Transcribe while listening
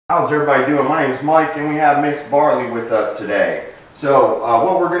How's everybody doing? My name is Mike and we have Miss Barley with us today. So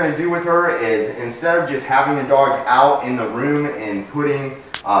what we're going to do with her is, instead of just having the dog out in the room and putting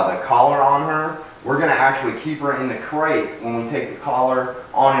the collar on her, we're going to actually keep her in the crate when we take the collar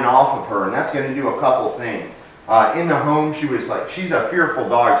on and off of her, and that's going to do a couple things. In the home, she's a fearful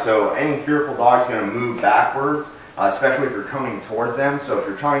dog, so any fearful dog is going to move backwards, especially if you're coming towards them. So if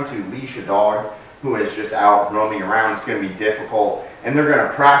you're trying to leash a dog who is just out roaming around, it's going to be difficult, and they're going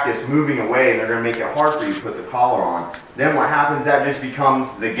to practice moving away, and they're going to make it hard for you to put the collar on. Then what happens, that just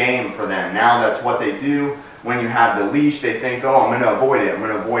becomes the game for them. Now that's what they do. When you have the leash, they think, oh, I'm going to avoid it, I'm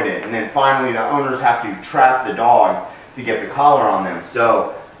going to avoid it. And then finally the owners have to trap the dog to get the collar on them.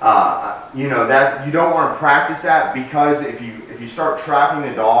 So, you know, that you don't want to practice that, because if you start trapping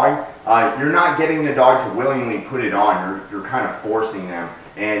the dog, you're not getting the dog to willingly put it on. You're kind of forcing them.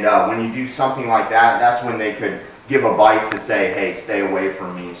 And when you do something like that, that's when they could give a bite to say, hey, stay away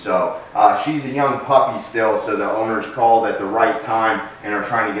from me. So she's a young puppy still, so the owners called at the right time and are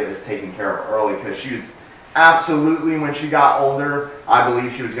trying to get this taken care of early, because she was absolutely, when she got older, I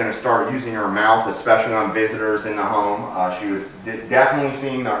believe she was going to start using her mouth, especially on visitors in the home. She was definitely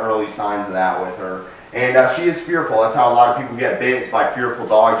seeing the early signs of that with her. And she is fearful. That's how a lot of people get bit. It's by fearful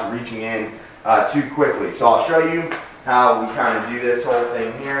dogs reaching in too quickly. So I'll show you how we kind of do this whole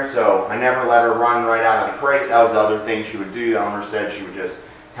thing here. So I never let her run right out of the crate. That was the other thing she would do. The owner said she would just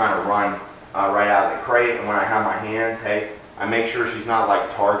kind of run right out of the crate. And when I have my hands, hey, I make sure she's not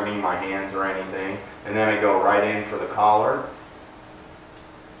like targeting my hands or anything. And then I go right in for the collar.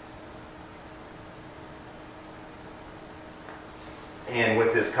 And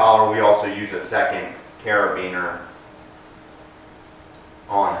with this collar, we also use a second carabiner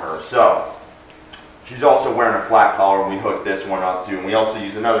on her. So she's also wearing a flat collar. We hook this one up too. And we also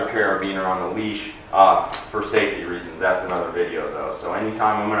use another carabiner on the leash for safety reasons. That's another video though. So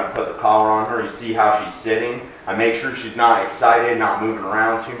anytime I'm going to put the collar on her, you see how she's sitting. I make sure she's not excited, not moving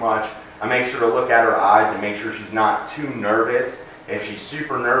around too much. I make sure to look at her eyes and make sure she's not too nervous. If she's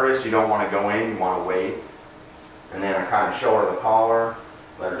super nervous, you don't want to go in, you want to wait. And then I kind of show her the collar,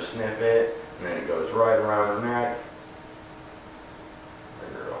 let her sniff it, and then it goes right around her neck.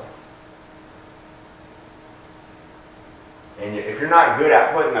 Good girl. And if you're not good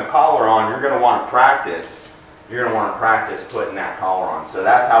at putting the collar on, you're going to want to practice. You're going to want to practice putting that collar on. So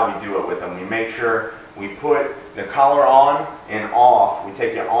that's how we do it with them. We make sure we put the collar on and off. We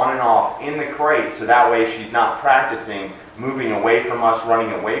take it on and off in the crate, so that way she's not practicing moving away from us,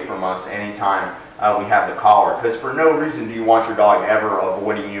 running away from us anytime we have the collar. Because for no reason do you want your dog ever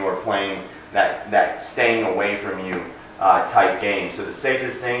avoiding you or playing that staying away from you type game. So the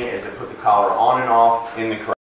safest thing is to put the collar on and off in the crate.